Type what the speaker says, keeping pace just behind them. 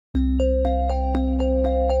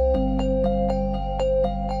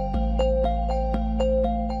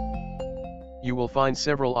find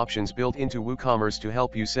several options built into WooCommerce to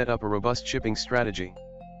help you set up a robust shipping strategy.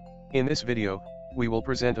 In this video, we will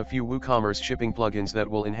present a few WooCommerce shipping plugins that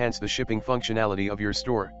will enhance the shipping functionality of your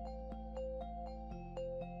store.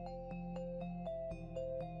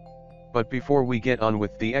 But before we get on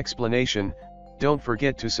with the explanation, don't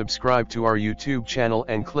forget to subscribe to our YouTube channel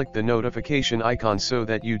and click the notification icon so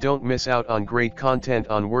that you don't miss out on great content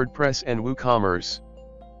on WordPress and WooCommerce.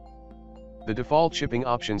 The default shipping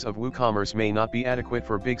options of WooCommerce may not be adequate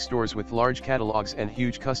for big stores with large catalogs and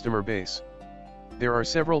huge customer base. There are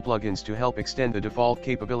several plugins to help extend the default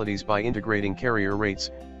capabilities by integrating carrier rates,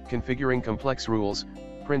 configuring complex rules,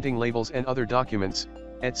 printing labels and other documents,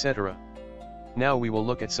 etc. Now we will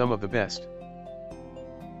look at some of the best.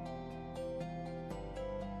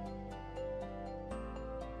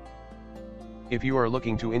 If you are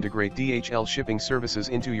looking to integrate DHL shipping services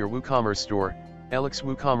into your WooCommerce store, ELEX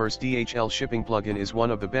WooCommerce DHL shipping plugin is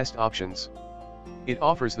one of the best options. It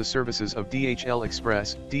offers the services of DHL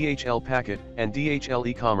Express, DHL Packet, and DHL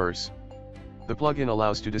e-commerce. The plugin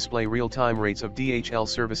allows to display real-time rates of DHL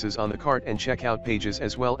services on the cart and checkout pages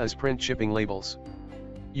as well as print shipping labels.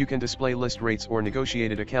 You can display list rates or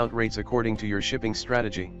negotiated account rates according to your shipping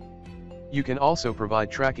strategy. You can also provide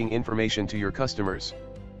tracking information to your customers.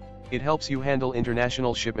 It helps you handle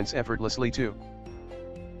international shipments effortlessly too.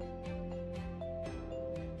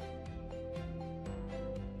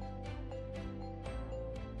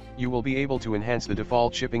 You will be able to enhance the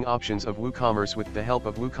default shipping options of WooCommerce with the help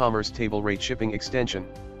of WooCommerce Table Rate Shipping extension.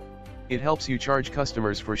 It helps you charge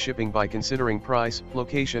customers for shipping by considering price,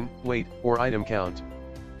 location, weight, or item count.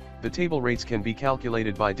 The table rates can be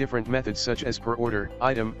calculated by different methods such as per order,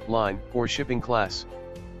 item, line, or shipping class.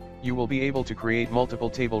 You will be able to create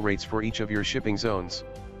multiple table rates for each of your shipping zones.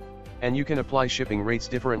 And you can apply shipping rates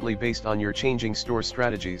differently based on your changing store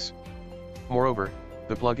strategies. Moreover,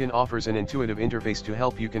 the plugin offers an intuitive interface to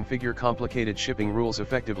help you configure complicated shipping rules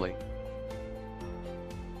effectively.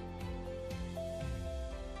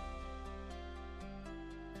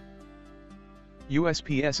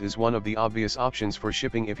 USPS is one of the obvious options for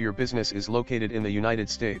shipping if your business is located in the United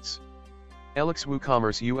States. ELEX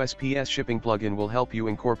WooCommerce USPS shipping plugin will help you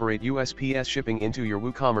incorporate USPS shipping into your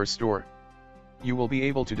WooCommerce store. You will be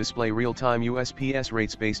able to display real-time USPS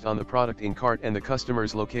rates based on the product in cart and the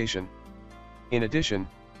customer's location. In addition,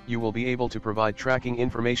 you will be able to provide tracking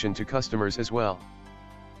information to customers as well.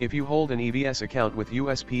 If you hold an EBS account with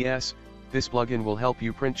USPS, this plugin will help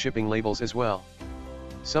you print shipping labels as well.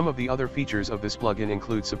 Some of the other features of this plugin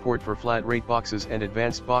include support for flat rate boxes and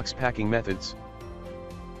advanced box packing methods.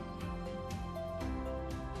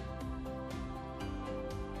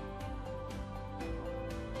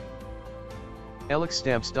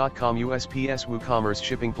 ELEXStamps.com USPS WooCommerce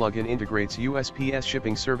shipping plugin integrates USPS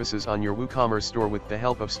shipping services on your WooCommerce store with the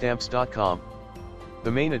help of Stamps.com.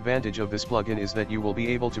 The main advantage of this plugin is that you will be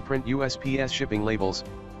able to print USPS shipping labels,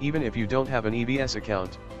 even if you don't have an EBS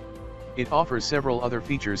account. It offers several other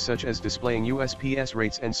features such as displaying USPS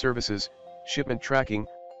rates and services, shipment tracking,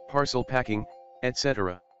 parcel packing,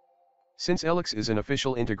 etc. Since ELEX is an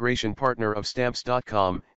official integration partner of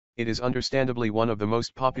Stamps.com, it is understandably one of the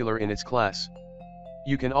most popular in its class.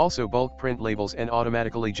 You can also bulk print labels and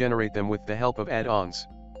automatically generate them with the help of add-ons.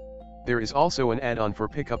 There is also an add-on for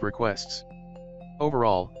pickup requests.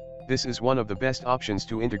 Overall, this is one of the best options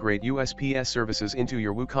to integrate USPS services into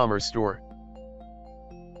your WooCommerce store.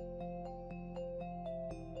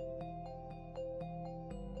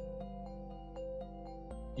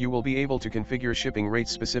 You will be able to configure shipping rates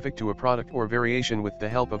specific to a product or variation with the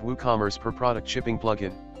help of WooCommerce per product shipping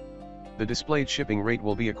plugin. The displayed shipping rate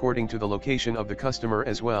will be according to the location of the customer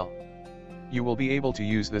as well. You will be able to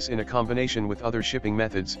use this in a combination with other shipping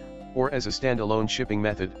methods, or as a standalone shipping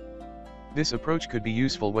method. This approach could be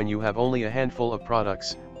useful when you have only a handful of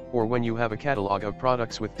products, or when you have a catalog of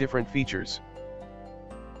products with different features.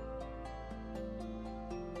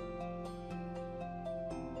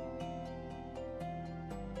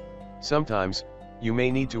 Sometimes, you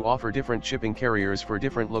may need to offer different shipping carriers for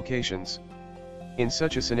different locations. In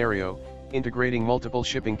such a scenario, integrating multiple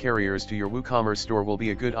shipping carriers to your WooCommerce store will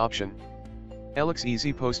be a good option. ELEX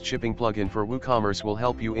EASYPOST shipping plugin for WooCommerce will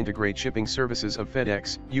help you integrate shipping services of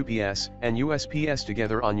FedEx, UPS, and USPS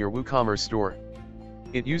together on your WooCommerce store.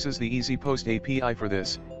 It uses the EASYPOST API for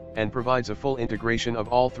this, and provides a full integration of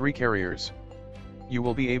all three carriers. You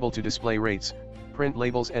will be able to display rates, print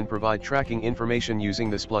labels and provide tracking information using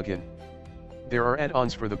this plugin. There are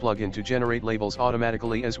add-ons for the plugin to generate labels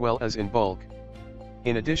automatically as well as in bulk.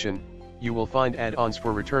 In addition, you will find add-ons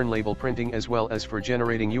for return label printing as well as for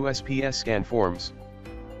generating USPS scan forms.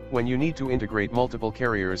 When you need to integrate multiple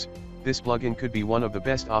carriers, this plugin could be one of the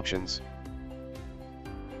best options.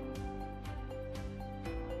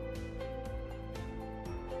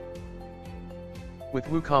 With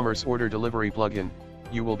WooCommerce Order Delivery plugin,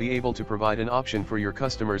 you will be able to provide an option for your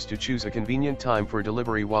customers to choose a convenient time for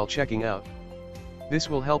delivery while checking out. This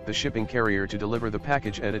will help the shipping carrier to deliver the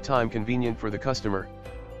package at a time convenient for the customer.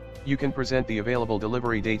 You can present the available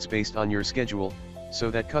delivery dates based on your schedule, so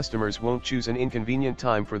that customers won't choose an inconvenient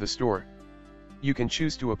time for the store. You can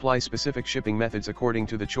choose to apply specific shipping methods according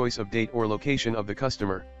to the choice of date or location of the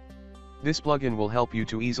customer. This plugin will help you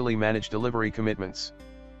to easily manage delivery commitments.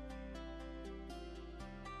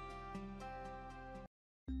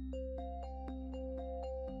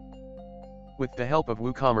 With the help of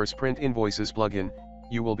WooCommerce Print Invoices plugin,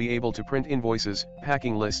 you will be able to print invoices,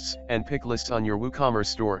 packing lists, and pick lists on your WooCommerce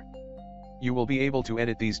store. You will be able to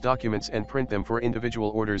edit these documents and print them for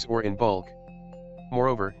individual orders or in bulk.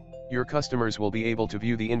 Moreover, your customers will be able to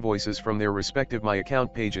view the invoices from their respective My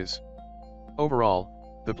Account pages. Overall,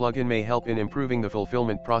 the plugin may help in improving the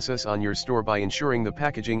fulfillment process on your store by ensuring the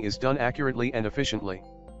packaging is done accurately and efficiently.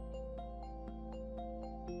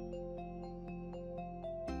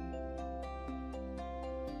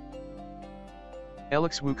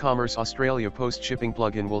 ELEX WooCommerce Australia Post Shipping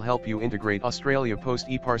plugin will help you integrate Australia Post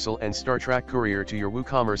eParcel and StarTrack Courier to your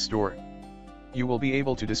WooCommerce store. You will be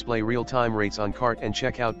able to display real-time rates on cart and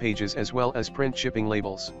checkout pages as well as print shipping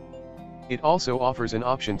labels. It also offers an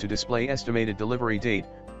option to display estimated delivery date,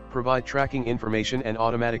 provide tracking information and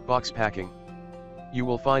automatic box packing. You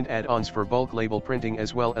will find add-ons for bulk label printing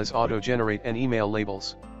as well as auto-generate and email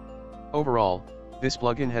labels. Overall, this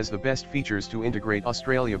plugin has the best features to integrate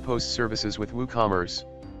Australia Post services with WooCommerce.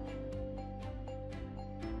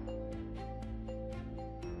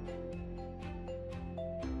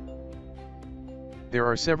 There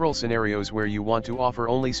are several scenarios where you want to offer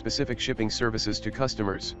only specific shipping services to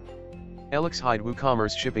customers. ELEX Hide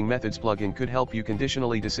WooCommerce Shipping Methods plugin could help you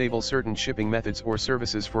conditionally disable certain shipping methods or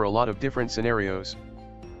services for a lot of different scenarios.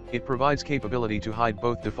 It provides capability to hide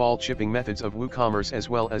both default shipping methods of WooCommerce as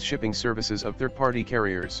well as shipping services of third-party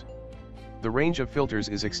carriers. The range of filters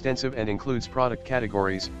is extensive and includes product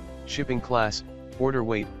categories, shipping class, order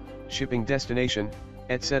weight, shipping destination,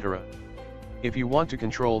 etc. If you want to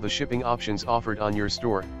control the shipping options offered on your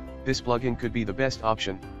store, this plugin could be the best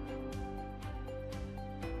option.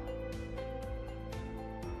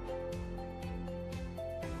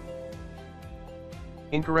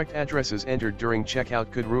 Incorrect addresses entered during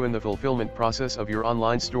checkout could ruin the fulfillment process of your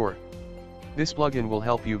online store. This plugin will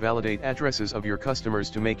help you validate addresses of your customers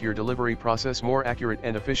to make your delivery process more accurate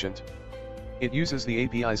and efficient. It uses the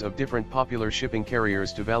APIs of different popular shipping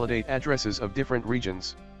carriers to validate addresses of different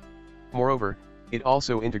regions. Moreover, it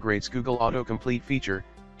also integrates Google Autocomplete feature,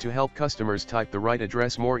 to help customers type the right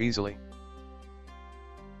address more easily.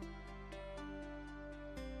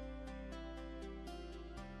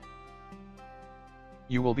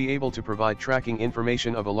 You will be able to provide tracking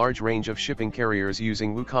information of a large range of shipping carriers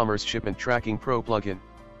using WooCommerce Shipment Tracking Pro plugin.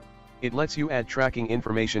 It lets you add tracking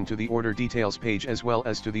information to the order details page as well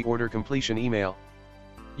as to the order completion email.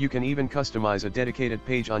 You can even customize a dedicated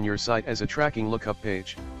page on your site as a tracking lookup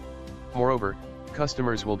page. Moreover,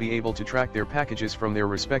 customers will be able to track their packages from their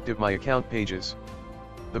respective My Account pages.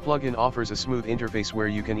 The plugin offers a smooth interface where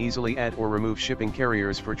you can easily add or remove shipping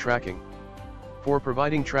carriers for tracking. For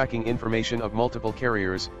providing tracking information of multiple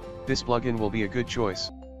carriers, this plugin will be a good choice.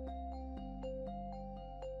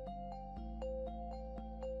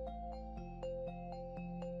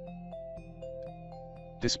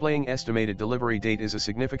 Displaying estimated delivery date is a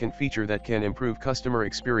significant feature that can improve customer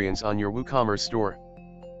experience on your WooCommerce store.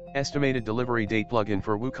 Estimated delivery date plugin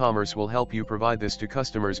for WooCommerce will help you provide this to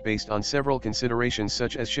customers based on several considerations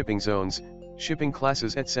such as shipping zones, shipping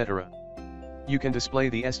classes, etc. You can display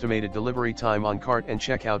the estimated delivery time on cart and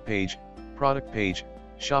checkout page, product page,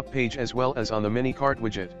 shop page as well as on the mini cart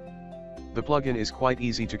widget. The plugin is quite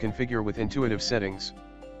easy to configure with intuitive settings.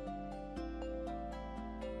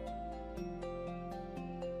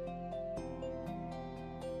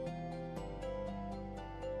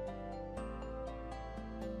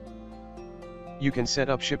 You can set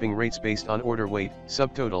up shipping rates based on order weight,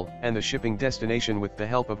 subtotal, and the shipping destination with the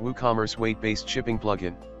help of WooCommerce weight-based shipping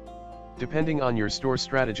plugin. Depending on your store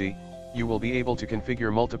strategy, you will be able to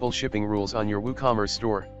configure multiple shipping rules on your WooCommerce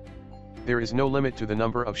store. There is no limit to the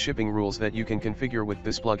number of shipping rules that you can configure with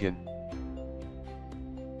this plugin.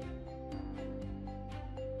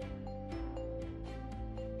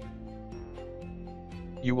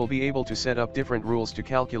 You will be able to set up different rules to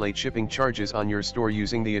calculate shipping charges on your store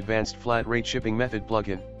using the advanced flat rate shipping method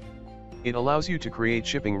plugin. It allows you to create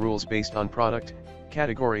shipping rules based on product,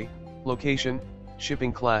 category, location,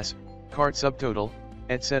 shipping class, cart subtotal,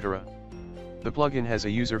 etc. The plugin has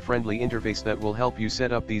a user-friendly interface that will help you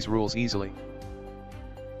set up these rules easily.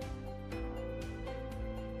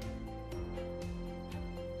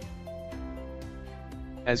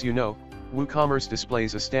 As you know, WooCommerce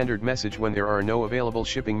displays a standard message when there are no available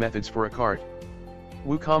shipping methods for a cart.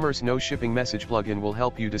 WooCommerce No Shipping Message plugin will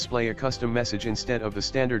help you display a custom message instead of the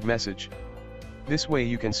standard message. This way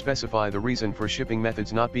you can specify the reason for shipping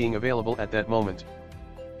methods not being available at that moment.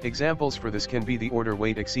 Examples for this can be the order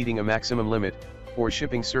weight exceeding a maximum limit, or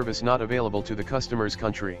shipping service not available to the customer's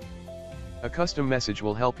country. A custom message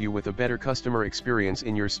will help you with a better customer experience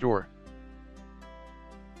in your store.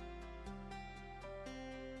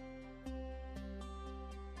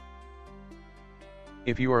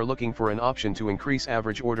 If you are looking for an option to increase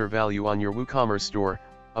average order value on your WooCommerce store,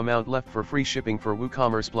 amount left for free shipping for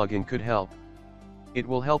WooCommerce plugin could help. It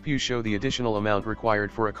will help you show the additional amount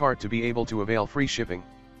required for a cart to be able to avail free shipping.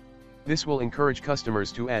 This will encourage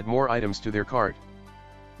customers to add more items to their cart.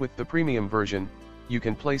 With the premium version, you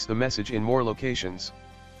can place the message in more locations.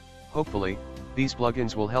 Hopefully, these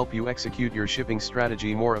plugins will help you execute your shipping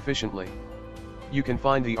strategy more efficiently. You can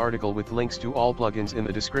find the article with links to all plugins in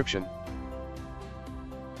the description.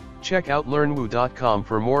 Check out learnwoo.com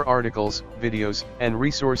for more articles, videos, and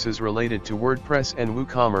resources related to WordPress and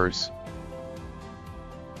WooCommerce.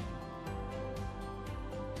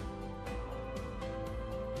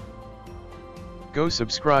 Go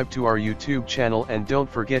subscribe to our YouTube channel and don't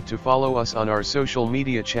forget to follow us on our social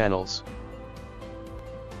media channels.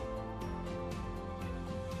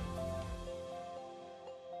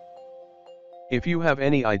 If you have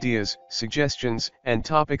any ideas, suggestions, and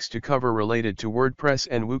topics to cover related to WordPress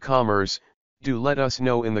and WooCommerce, do let us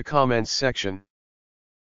know in the comments section.